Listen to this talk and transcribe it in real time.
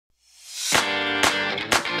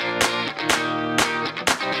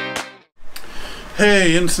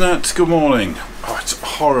Hey internet, good morning. Oh, it's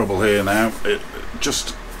horrible here now.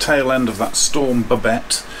 Just tail end of that storm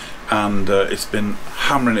Babette, and it's been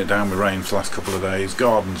hammering it down with rain for the last couple of days.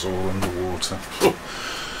 Gardens all underwater.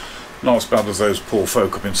 Not as bad as those poor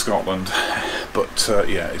folk up in Scotland, but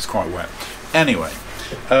yeah, it's quite wet. Anyway,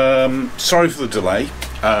 sorry for the delay.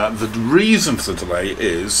 The reason for the delay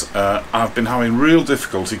is I've been having real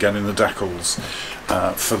difficulty getting the decals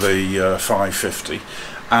for the 550,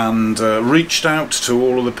 and reached out to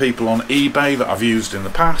all of the people on eBay that I've used in the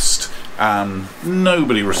past, and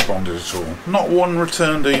nobody responded at all. Not one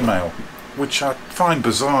returned email, which I find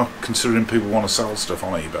bizarre considering people want to sell stuff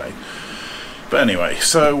on eBay. But anyway,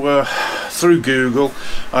 so through Google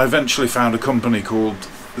I eventually found a company called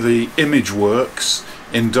the Image Works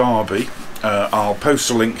in Derby. I'll post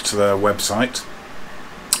a link to their website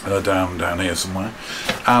down here somewhere,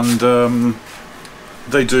 and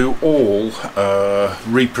they do all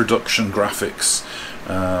reproduction graphics.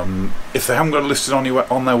 If they haven't got it listed on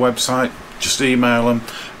their website, just email them,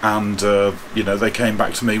 and you know, they came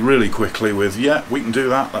back to me really quickly with, yeah, we can do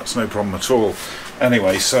that, that's no problem at all.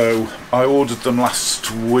 Anyway, so I ordered them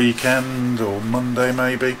last weekend or Monday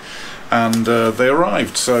maybe, and they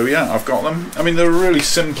arrived. So yeah, I've got them. I mean, they're a really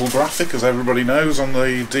simple graphic, as everybody knows, on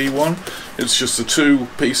the D1. It's just the two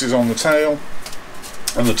pieces on the tail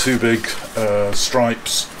and the two big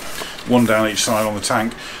stripes, one down each side on the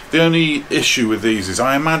tank. The only issue with these is,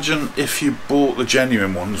 I imagine if you bought the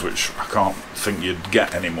genuine ones, which I can't think you'd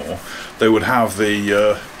get anymore, they would have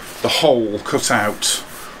the hole cut out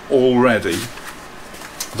already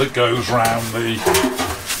that goes round the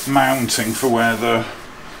mounting for where the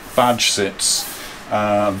badge sits.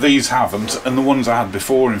 These haven't, and the ones I had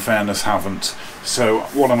before, in fairness, haven't. So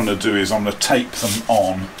what I'm going to do is I'm going to tape them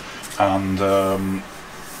on and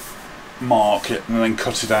mark it and then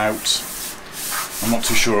cut it out. I'm not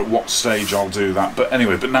too sure at what stage I'll do that, but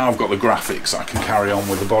anyway, but now I've got the graphics, I can carry on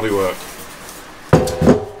with the bodywork.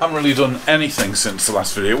 I haven't really done anything since the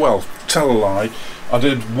last video. Well, tell a lie, I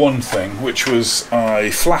did one thing, which was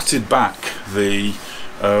I flatted back the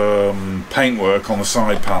paintwork on the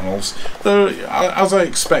side panels. As I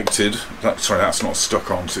expected, sorry, that's not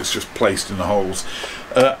stuck on, so it's just placed in the holes.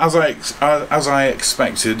 As I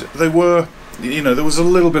expected, they were, you know, there was a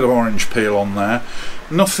little bit of orange peel on there,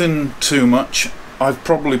 nothing too much. I've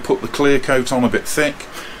probably put the clear coat on a bit thick,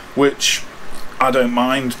 which I don't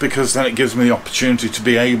mind, because then it gives me the opportunity to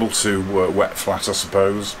be able to wet flat, I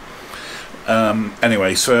suppose.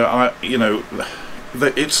 Anyway, so you know,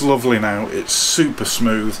 it's lovely now, it's super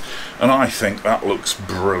smooth, and I think that looks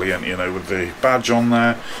brilliant, you know, with the badge on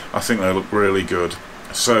there. I think they look really good.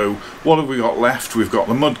 So what have we got left? We've got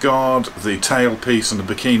the mudguard, the tailpiece, and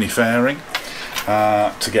the bikini fairing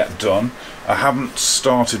to get done. I haven't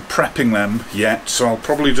started prepping them yet, so I'll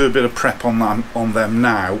probably do a bit of prep on them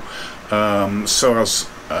now, so as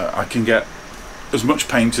I can get as much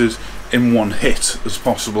painted in one hit as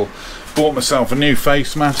possible. Bought myself a new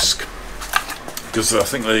face mask, because I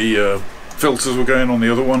think the filters were going on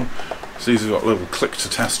the other one. So these have got little click to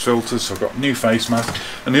test filters, so I've got a new face mask.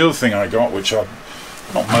 And the other thing I got, which I've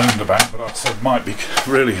not moaned about, but I said might be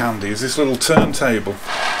really handy, is this little turntable.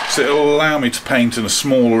 So it'll allow me to paint in a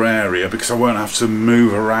smaller area, because I won't have to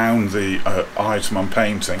move around the item I'm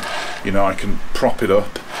painting. You know, I can prop it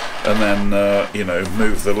up and then you know,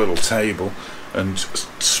 move the little table and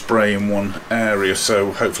spray in one area,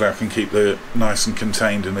 so hopefully I can keep it nice and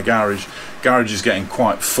contained in the garage. Garage is getting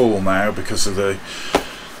quite full now because of the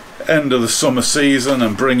end of the summer season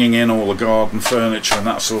and bringing in all the garden furniture and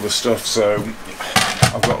that sort of stuff, so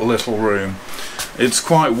I've got little room. It's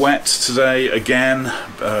quite wet today again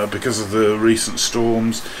because of the recent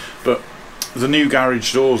storms, but the new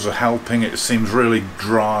garage doors are helping. It seems really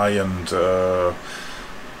dry and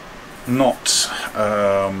not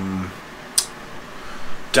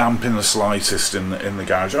damp in the slightest in the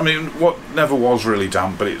garage. I mean, what never was really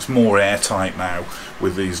damp, but it's more airtight now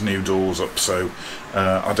with these new doors up, so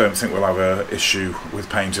I don't think we'll have an issue with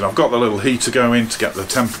painting. I've got the little heater going to get the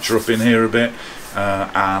temperature up in here a bit,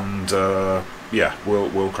 and yeah,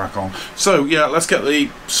 we'll crack on. So yeah, let's get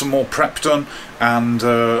some more prep done and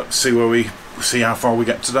see how far we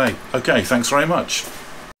get today. Okay, thanks very much.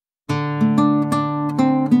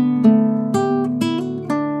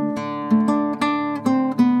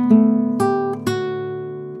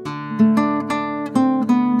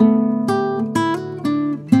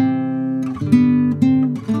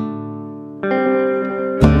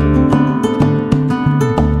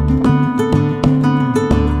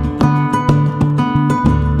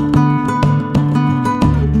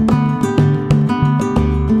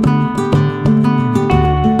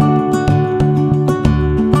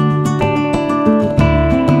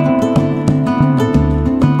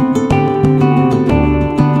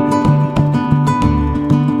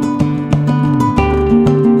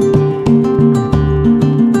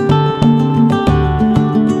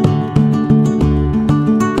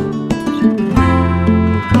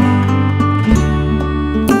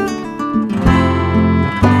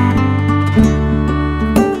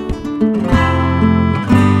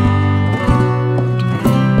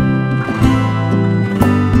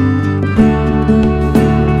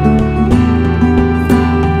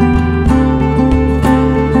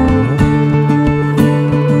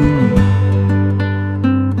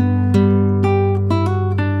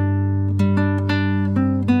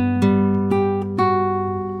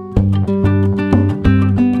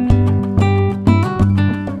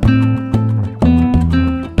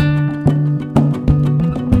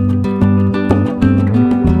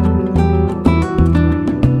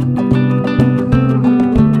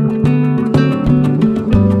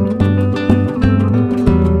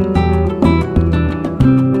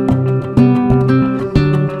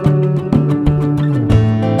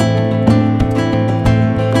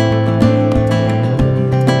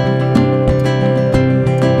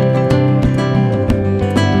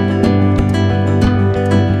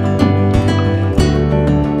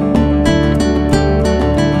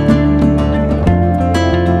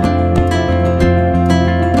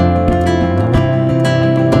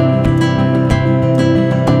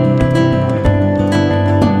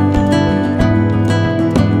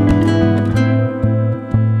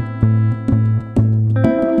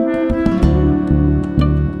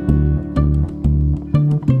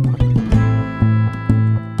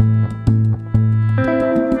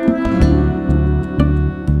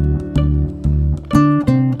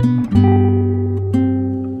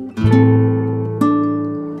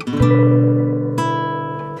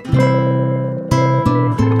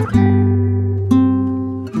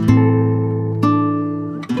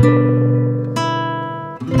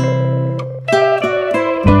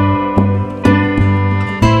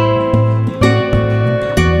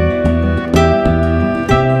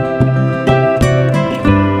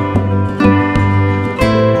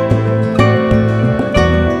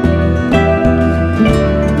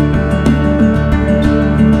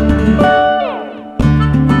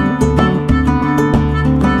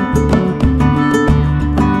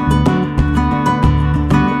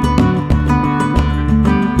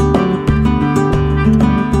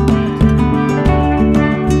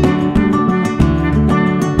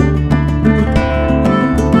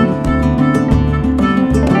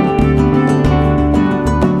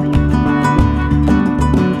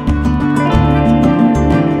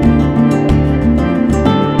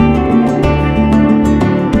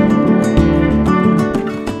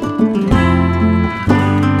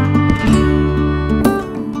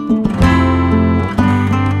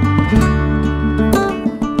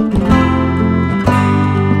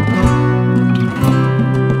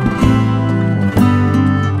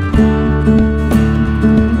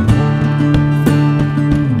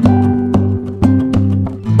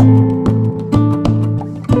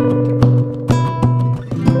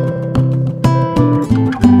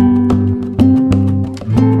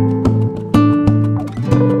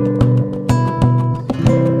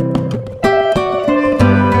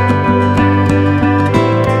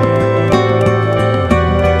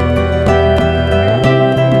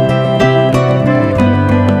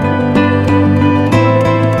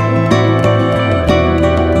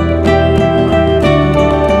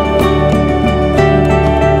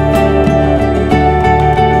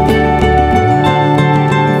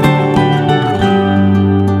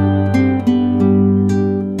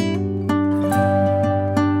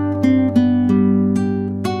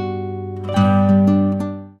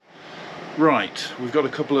 we've got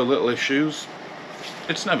a couple of little issues.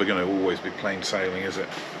 It's never going to always be plain sailing, is it?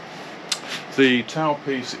 The towel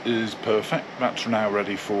piece is perfect. That's now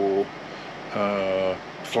ready for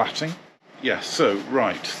flatting. Yes, so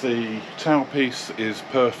right, the towel piece is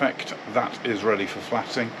perfect. That is ready for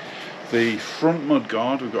flatting. The front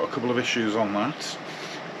mudguard, we've got a couple of issues on that,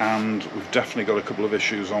 and we've definitely got a couple of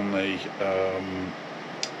issues on the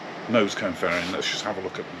nose cone fairing. Let's just have a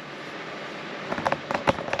look at them.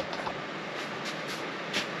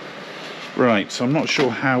 Right, so I'm not sure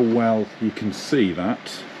how well you can see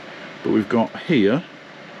that, but we've got here,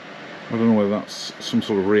 I don't know whether that's some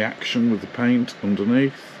sort of reaction with the paint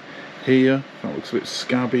underneath. Here, that looks a bit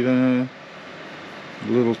scabby there. A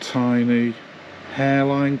little tiny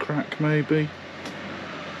hairline crack maybe.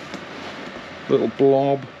 Little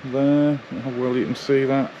blob there, I don't know how well you can see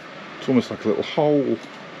that. It's almost like a little hole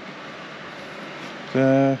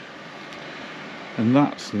there. And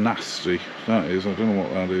that's nasty, that is, I don't know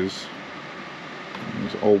what that is.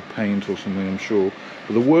 It's old paint or something, I'm sure.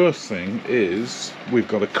 But the worst thing is we've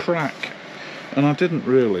got a crack, and I didn't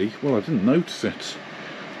notice it,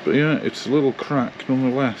 but yeah, it's a little crack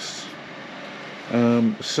nonetheless.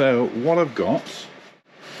 So what I've got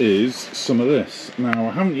is some of this. Now,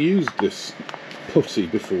 I haven't used this putty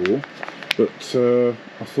before, but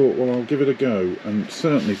I thought, well, I'll give it a go, and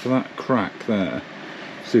certainly for that crack there,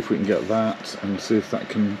 see if we can get that and see if that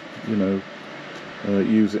can, you know,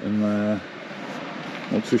 use it in there.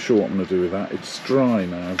 Not too sure what I'm going to do with that. It's dry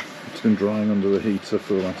now. It's been drying under the heater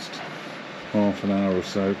for the last half an hour or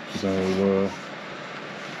so. So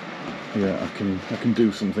yeah, I can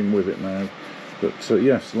do something with it now. But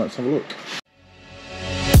yes, let's have a look.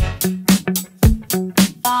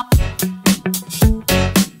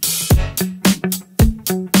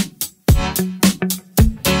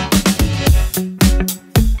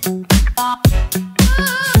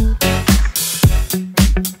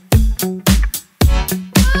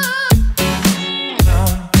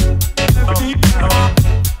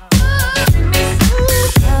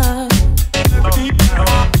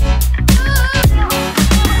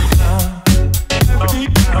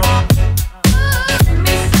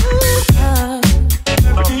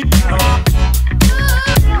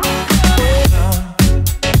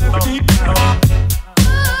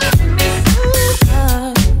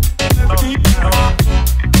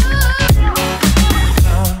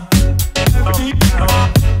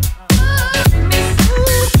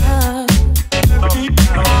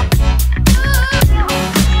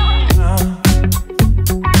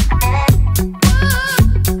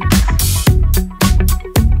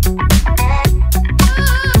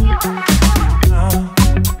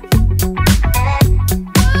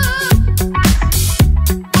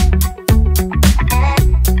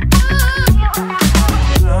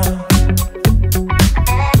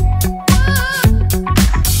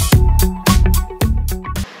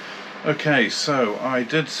 Okay, so I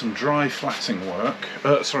did some dry flatting work,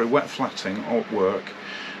 wet flatting work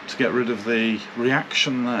to get rid of the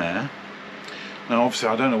reaction there. Now obviously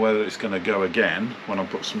I don't know whether it's going to go again when I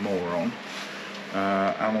put some more on,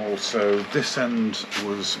 and also this end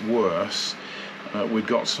was worse. We've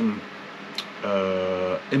got some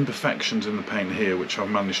imperfections in the paint here which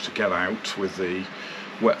I've managed to get out with the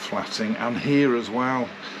wet flatting, and here as well.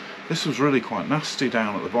 This was really quite nasty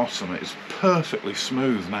down at the bottom. It's perfectly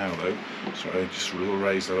smooth now though. Sorry, just will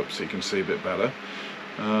raise that up so you can see a bit better.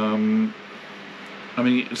 I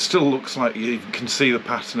mean, it still looks like you can see the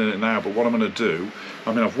pattern in it now, but what I'm going to do,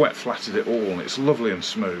 I mean, I've wet flatted it all and it's lovely and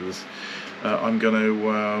smooth. I'm going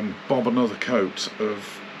to bob another coat of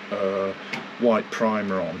white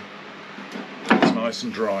primer on. It's nice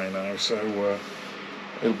and dry now, so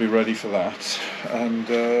it'll be ready for that.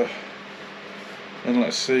 And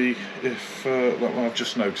let's see if, well, I've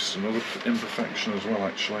just noticed another imperfection as well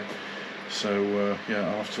actually, so yeah,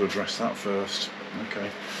 I'll have to address that first.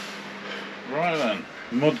 Okay, right then,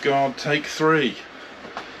 mudguard take 3.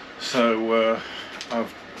 So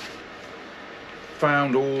I've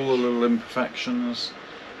found all the little imperfections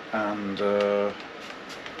and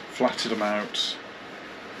flatted them out.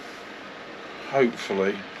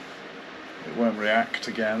 Hopefully it won't react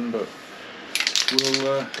again, but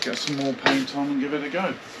we'll get some more paint on and give it a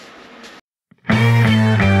go.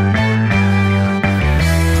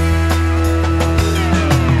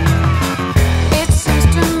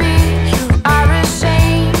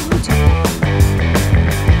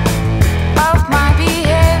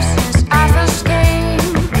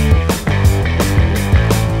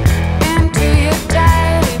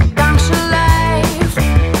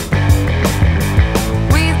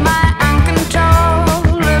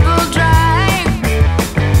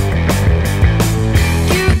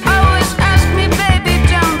 You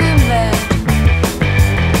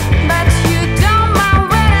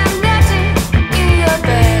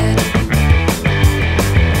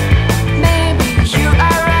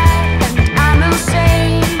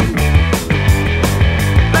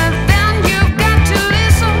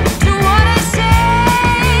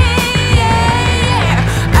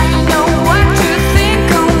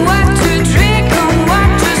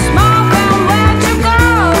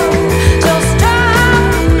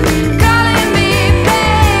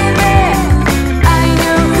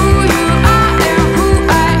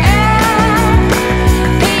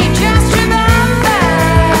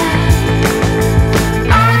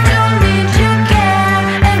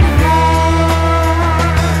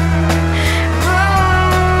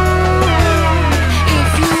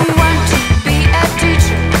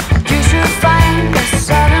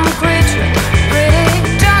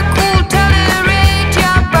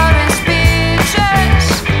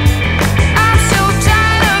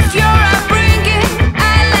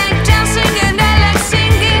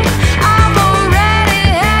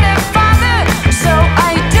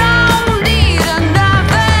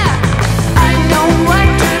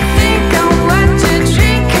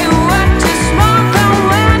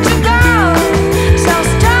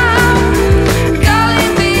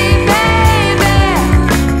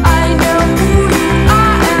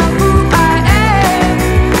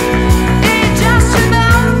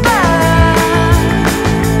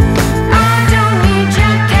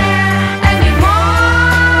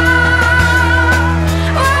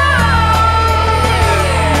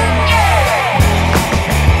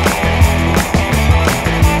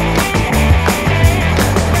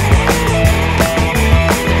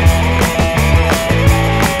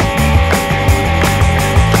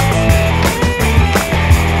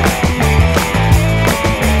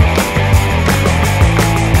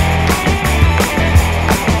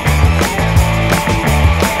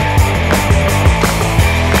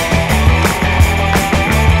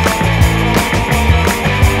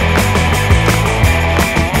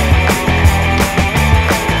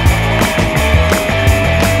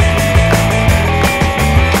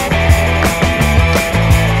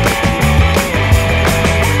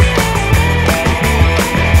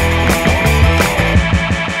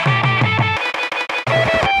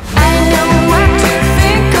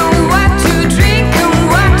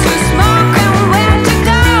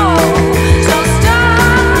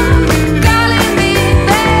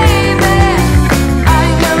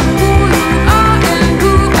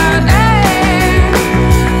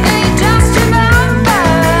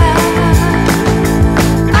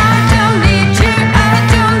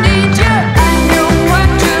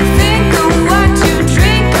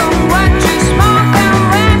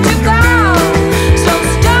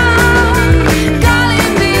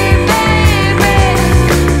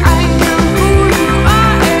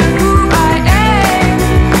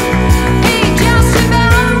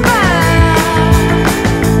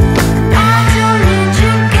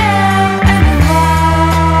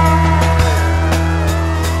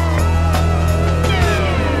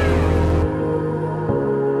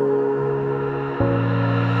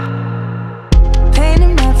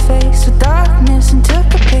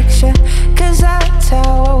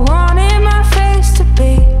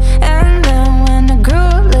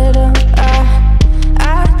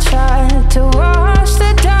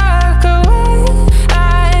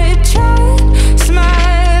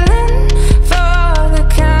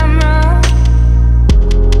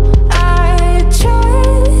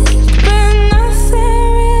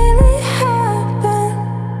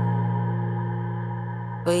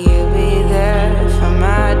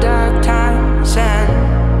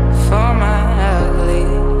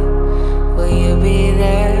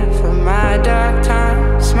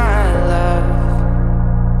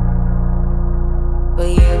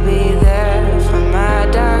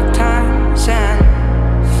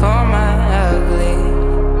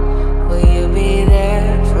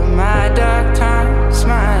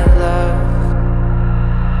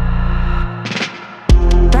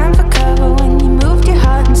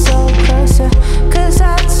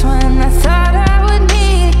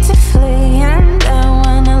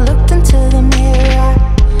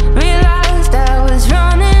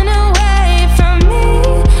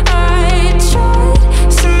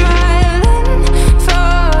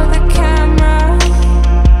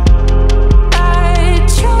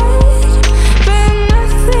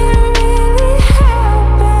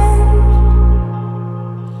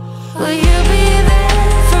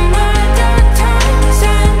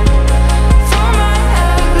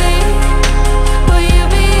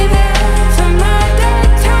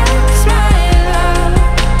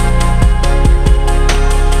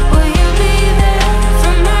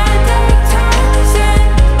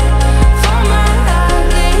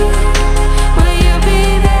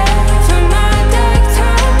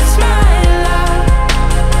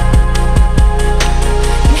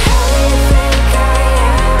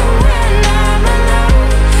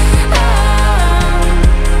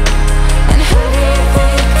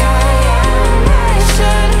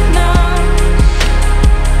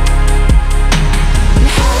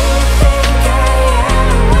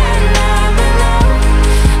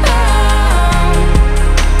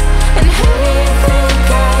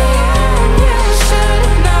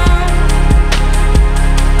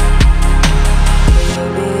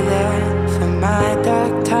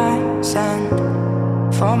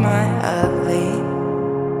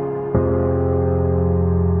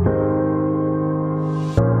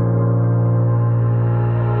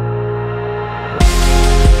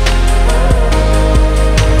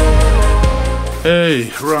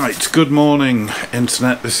Hey, right, good morning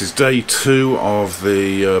internet. This is day 2 of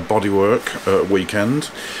the bodywork weekend.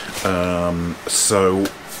 So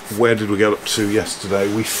where did we get up to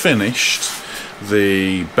yesterday? We finished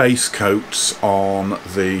the base coats on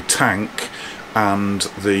the tank and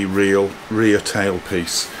the rear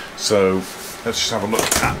tailpiece. So let's just have a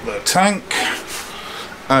look at the tank.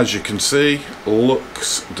 As you can see,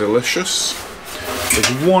 looks delicious. There's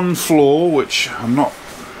one flaw which I'm not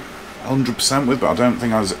 100% with, but I don't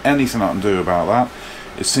think there's anything I can do about that.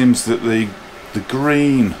 It seems that the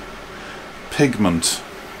green pigment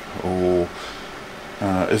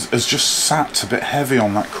has just sat a bit heavy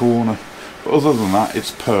on that corner, but other than that it's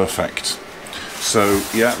perfect. So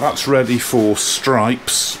yeah, that's ready for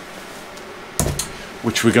stripes,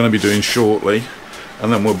 which we're going to be doing shortly,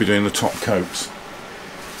 and then we'll be doing the top coat.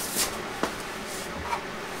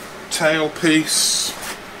 Tailpiece,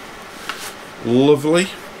 lovely.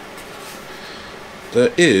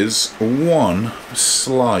 There is one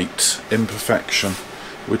slight imperfection,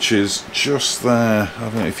 which is just there. I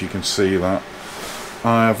don't know if you can see that.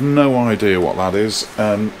 I have no idea what that is,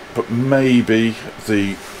 but maybe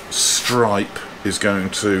the stripe is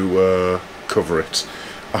going to cover it.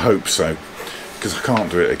 I hope so, because I can't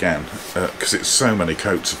do it again, because it's so many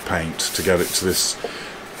coats of paint to get it to this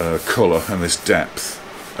colour and this depth.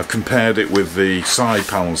 I've compared it with the side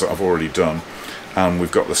panels that I've already done, and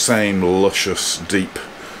we've got the same luscious deep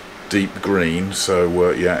green,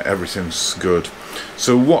 so yeah, everything's good.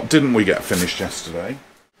 So what didn't we get finished yesterday?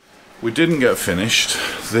 We didn't get finished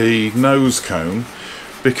the nose cone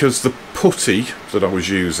because the putty that I was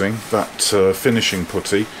using, that finishing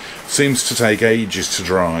putty, seems to take ages to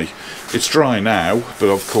dry. It's dry now, but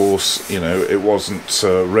of course, you know, it wasn't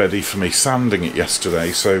ready for me sanding it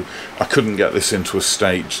yesterday, so I couldn't get this into a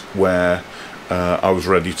state where I was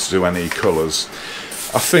ready to do any colours.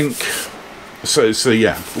 I think so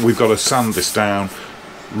yeah, we've got to sand this down,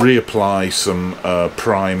 reapply some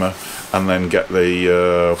primer, and then get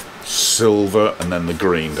the silver and then the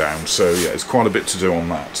green down. So yeah, it's quite a bit to do on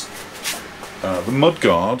that. The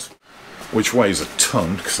mudguard, which weighs a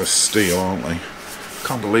ton because they're steel, aren't they?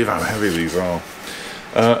 Can't believe how heavy these are.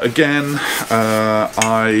 Again,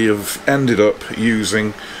 I have ended up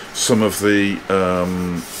using some of the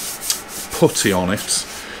putty on it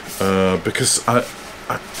because I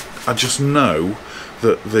just know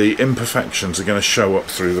that the imperfections are going to show up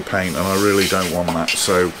through the paint, and I really don't want that.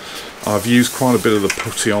 So I've used quite a bit of the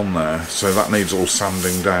putty on there, so that needs all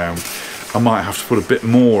sanding down. I might have to put a bit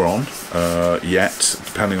more on yet,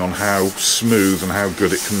 depending on how smooth and how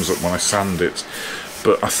good it comes up when I sand it.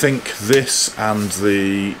 But I think this and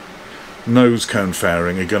the nose cone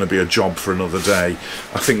fairing are going to be a job for another day.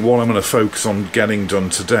 I think what I'm going to focus on getting done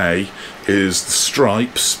today is the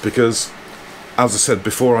stripes, because as I said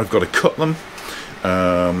before, I've got to cut them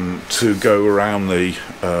to go around the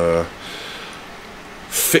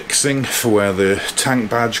fixing for where the tank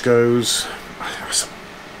badge goes. That's a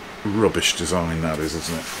rubbish design, that is,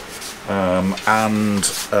 isn't it?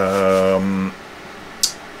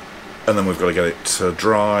 And then we've got to get it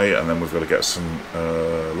dry, and then we've got to get some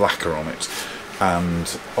lacquer on it,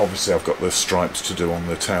 and obviously I've got the stripes to do on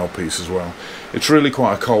the tailpiece as well. It's really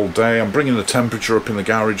quite a cold day. I'm bringing the temperature up in the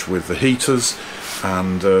garage with the heaters,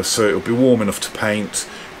 and so it'll be warm enough to paint,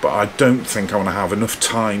 but I don't think I'm going to have enough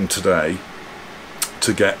time today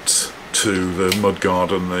to get to the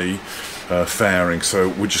mudguard and the fairing, so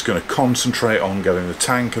we're just going to concentrate on getting the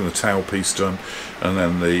tank and the tailpiece done, and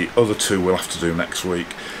then the other two we'll have to do next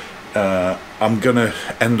week. I'm going to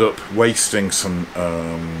end up wasting some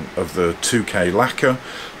of the 2K lacquer,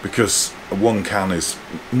 because 1 can is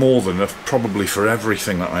more than enough probably for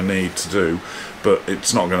everything that I need to do, but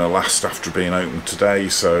it's not going to last after being opened today,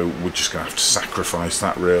 so we're just going to have to sacrifice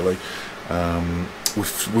that really.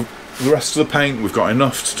 With the rest of the paint, we've got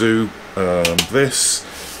enough to do this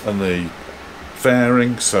and the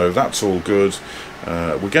fairing, so that's all good.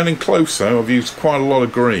 We're getting closer. I've used quite a lot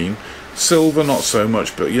of green. Silver not so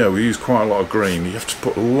much, but yeah, we use quite a lot of green. You have to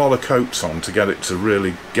put a lot of coats on to get it to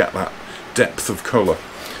really get that depth of colour.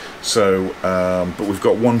 So but we've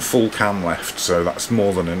got 1 full can left, so that's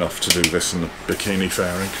more than enough to do this and the bikini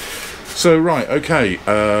fairing. So right, okay,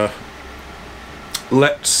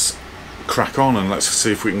 let's crack on and let's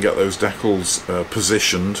see if we can get those decals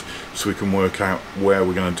positioned so we can work out where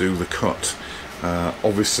we're going to do the cut.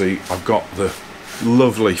 Obviously I've got the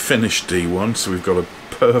lovely finished D1, so we've got a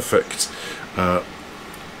perfect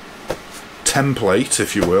template,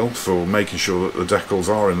 if you will, for making sure that the decals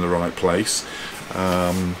are in the right place.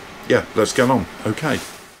 Yeah, let's get on. Okay.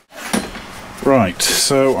 Right,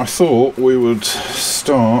 so I thought we would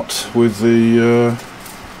start with the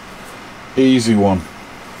easy one.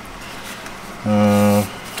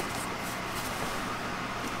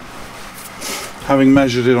 Having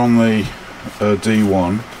measured it on the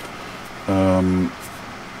D1, they're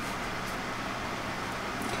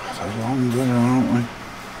long there, aren't they?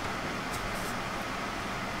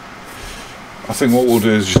 I think what we'll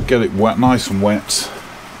do is just get it wet, nice and wet,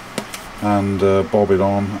 and bob it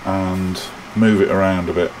on and move it around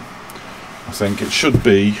a bit. I think it should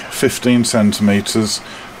be 15 centimeters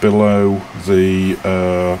below the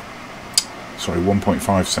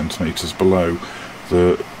 1.5 centimeters below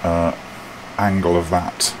the angle of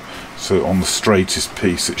that. So on the straightest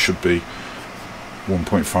piece it should be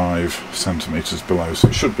 1.5 centimeters below, so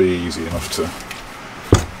it should be easy enough to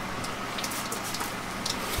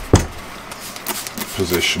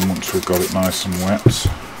position once we've got it nice and wet.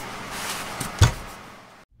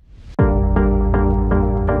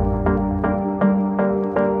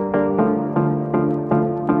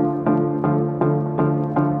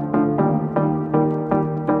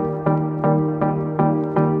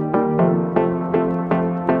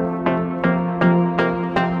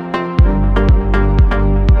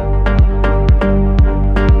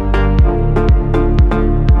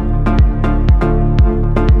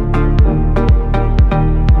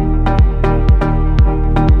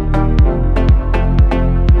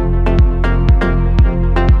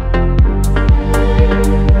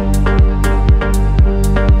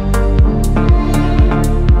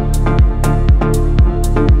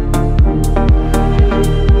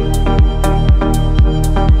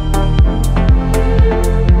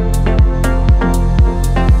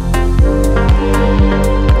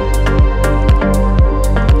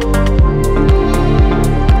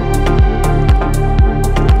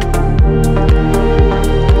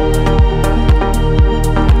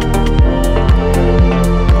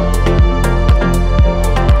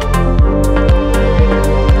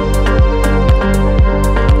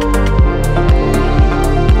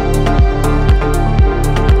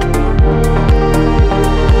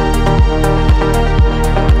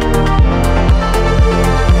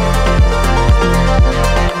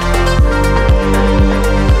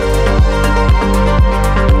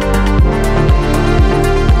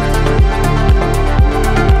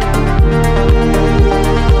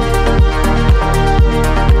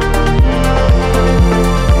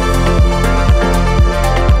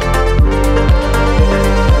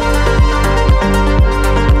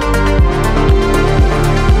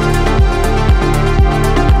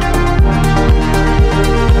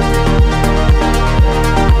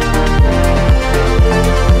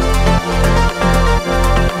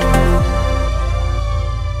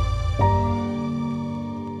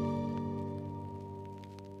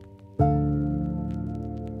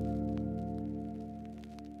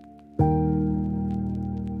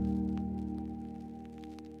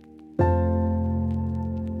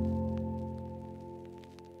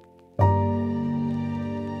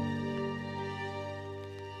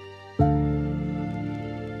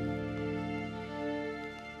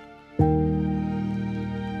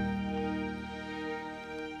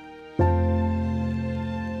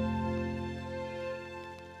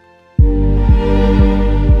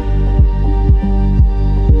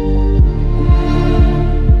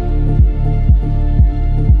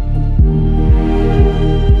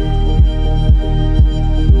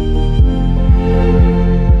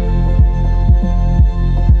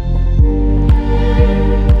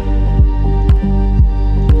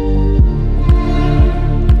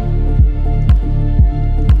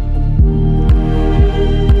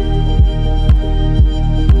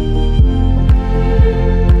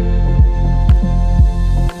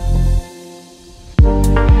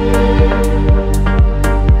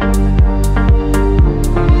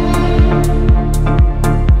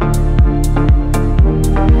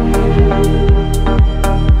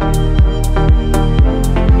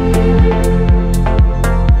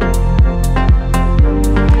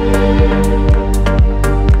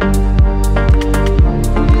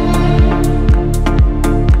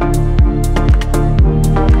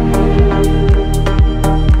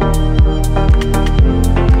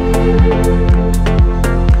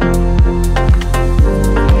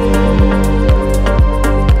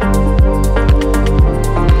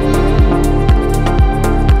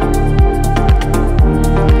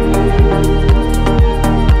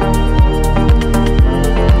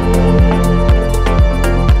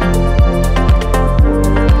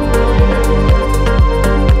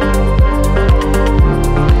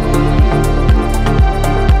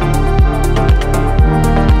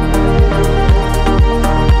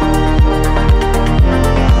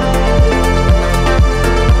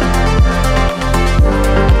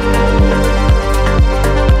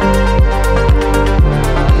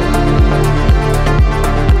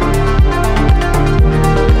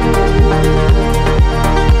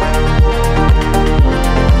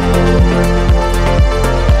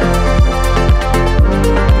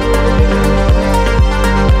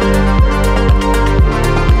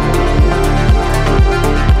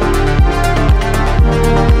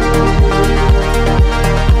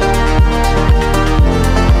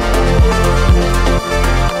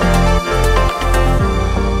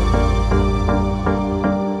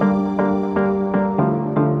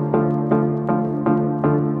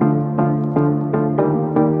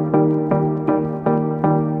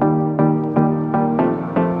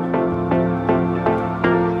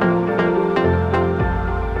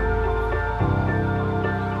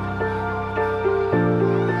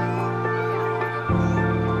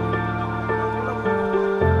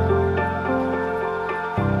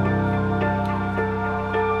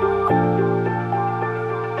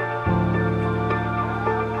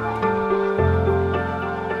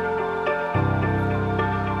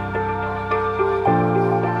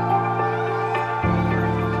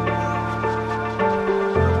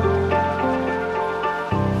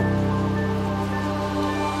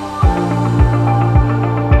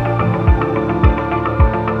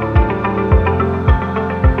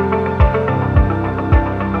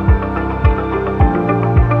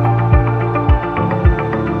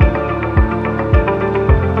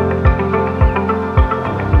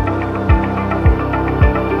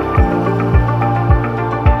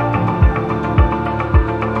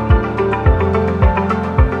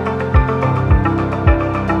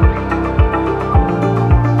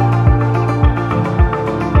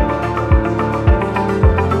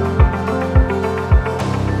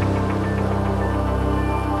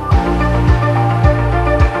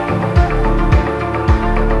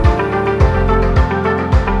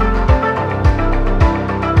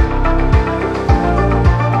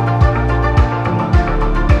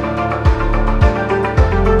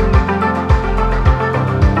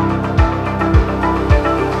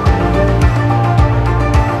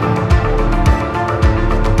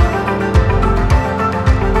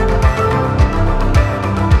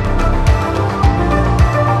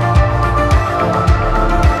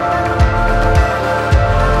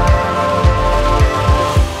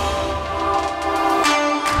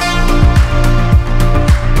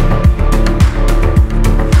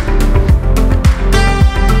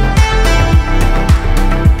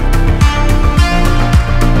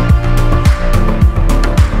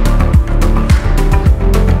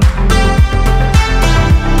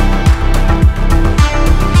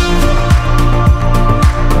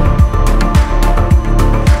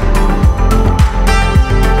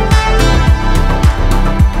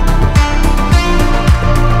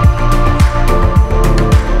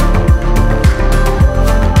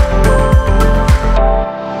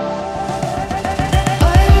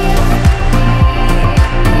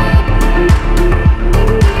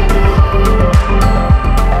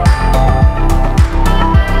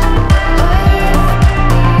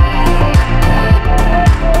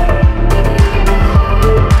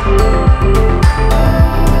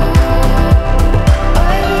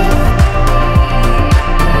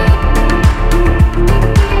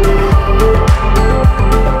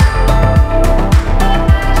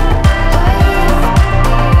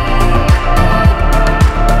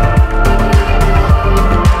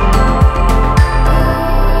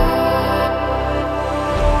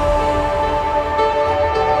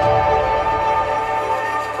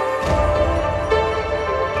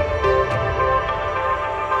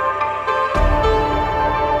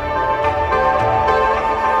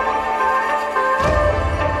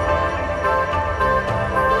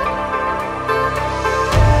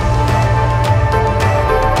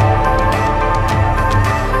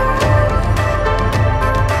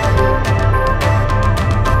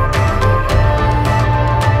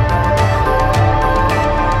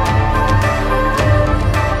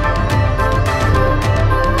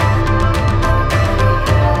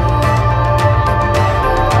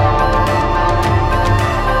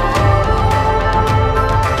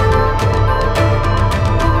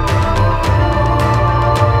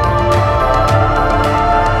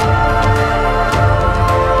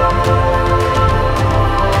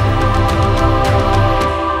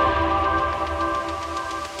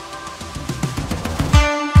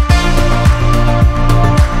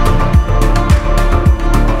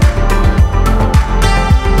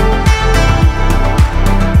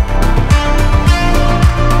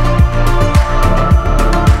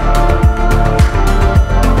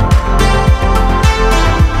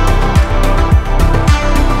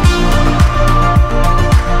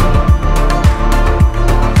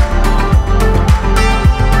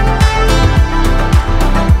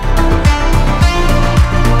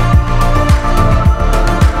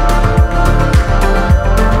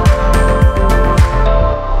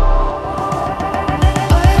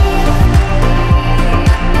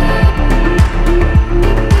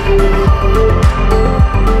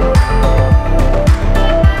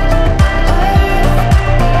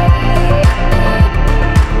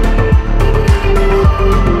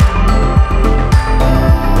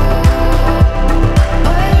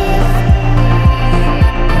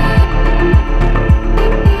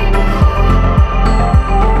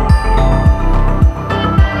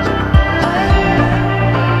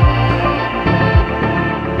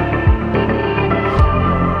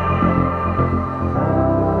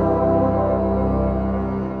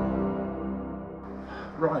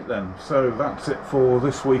 So that's it for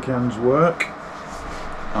this weekend's work.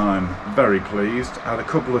 I'm very pleased. I had a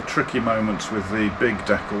couple of tricky moments with the big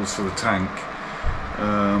decals for the tank,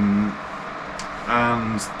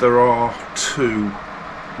 and there are two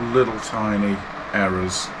little tiny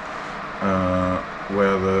errors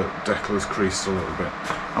where the decal is creased a little bit.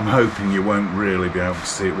 I'm hoping you won't really be able to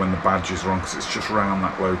see it when the badge is wrong, because it's just around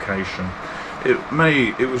that location.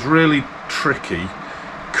 It was really tricky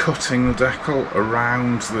cutting the decal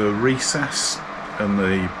around the recess and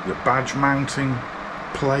the badge mounting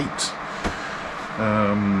plate,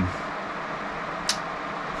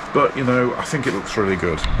 but you know, I think it looks really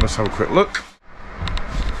good. Let's have a quick look.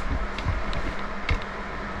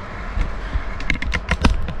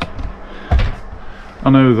 I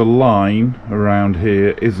know the line around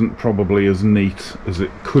here isn't probably as neat as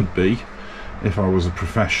it could be if I was a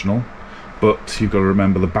professional, but you've got to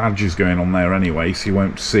remember the badge is going on there anyway, so you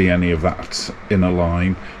won't see any of that inner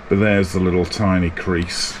line. But there's the little tiny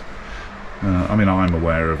crease. I mean, I'm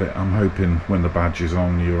aware of it. I'm hoping when the badge is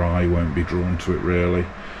on, your eye won't be drawn to it really.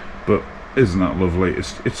 But isn't that lovely?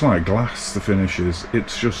 It's like glass, the finish is.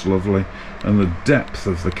 It's just lovely. And the depth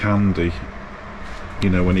of the candy, you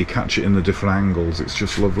know, when you catch it in the different angles, it's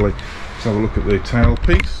just lovely. Let's have a look at the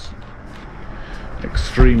tailpiece.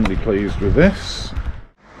 Extremely pleased with this.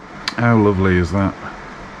 How lovely is that?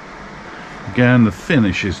 Again, the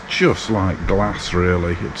finish is just like glass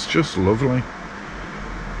really. It's just lovely.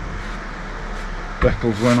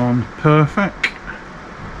 Decals went on perfect.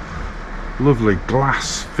 Lovely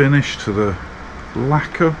glass finish to the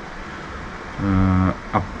lacquer.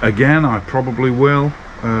 Again, I probably will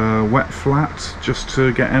wet flat just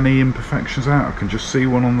to get any imperfections out. I can just see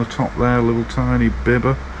one on the top there, a little tiny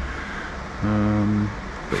bibber.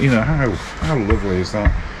 But you know, how lovely is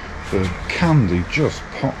that? The candy just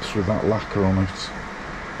pops with that lacquer on it.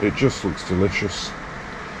 It just looks delicious.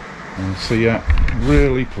 So yeah,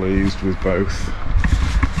 really pleased with both.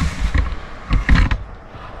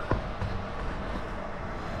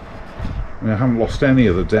 I mean, I haven't lost any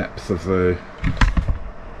of the depth of the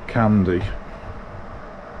candy.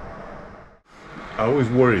 I always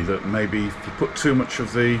worry that maybe if you put too much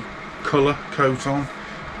of the colour coat on,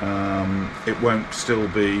 it won't still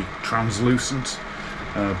be translucent.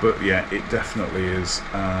 But yeah, it definitely is,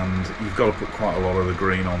 and you've got to put quite a lot of the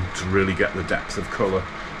green on to really get the depth of colour.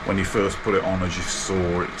 When you first put it on, as you saw,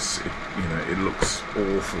 you know, it looks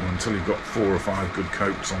awful until you've got 4 or 5 good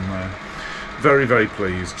coats on there. Very, very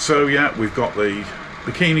pleased. So yeah, we've got the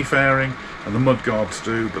bikini fairing and the mudguard to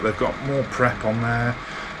do, but they've got more prep on there.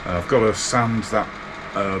 I've got to sand that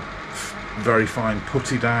very fine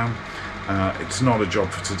putty down. It's not a job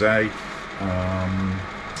for today.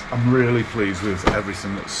 I'm really pleased with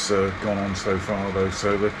everything that's gone on so far though,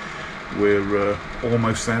 so we're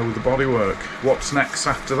almost there with the bodywork. What's next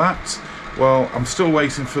after that? Well, I'm still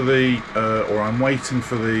waiting for I'm waiting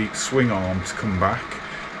for the swing arm to come back.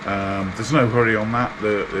 There's no hurry on that.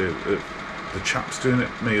 The chap's doing it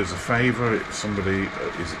me as a favour. Somebody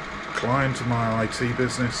is a client of my IT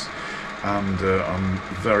business, and I'm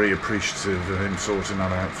very appreciative of him sorting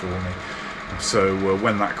that out for me. So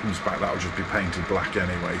when that comes back, that'll just be painted black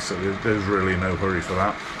anyway, so there's really no hurry for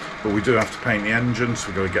that. But we do have to paint the engine, so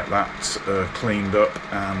we've got to get that cleaned up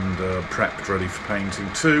and prepped ready for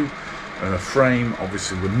painting too. Frame,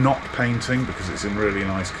 obviously we're not painting because it's in really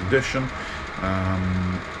nice condition.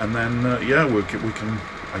 And then yeah, we can,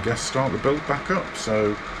 I guess, start the build back up.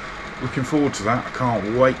 So looking forward to that. I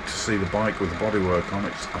can't wait to see the bike with the bodywork on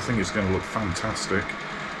it. I think it's going to look fantastic.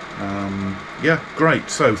 Yeah, great.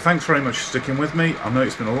 So thanks very much for sticking with me. I know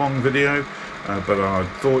it's been a long video, but I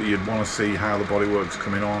thought you'd want to see how the bodywork's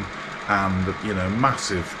coming on. And you know,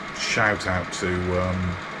 massive shout out to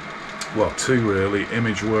well, really,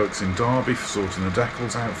 Imageworks in Derby for sorting the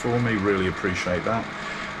decals out for me. Really appreciate that.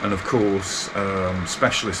 And of course,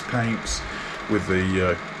 Specialist Paints with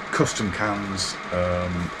the Kustom Canz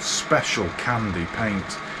special candy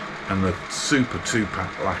paint and the super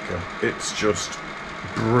 2-pack lacquer. It's just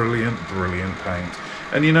brilliant paint.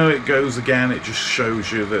 And you know, it goes again, it just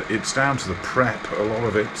shows you that it's down to the prep, a lot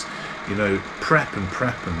of it, you know, prep and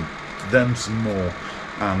then some more,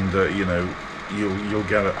 and you know, you'll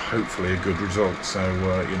get hopefully a good result. So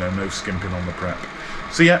you know, no skimping on the prep.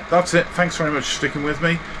 So yeah, that's it. Thanks very much for sticking with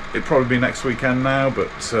me. It'll probably be next weekend now, but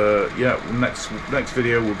yeah, next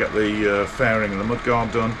video we'll get the fairing and the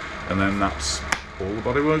mudguard done, and then that's all the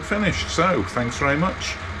bodywork finished. So thanks very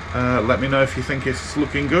much. Let me know if you think it's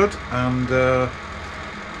looking good, and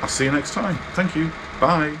I'll see you next time. Thank you.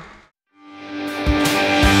 Bye.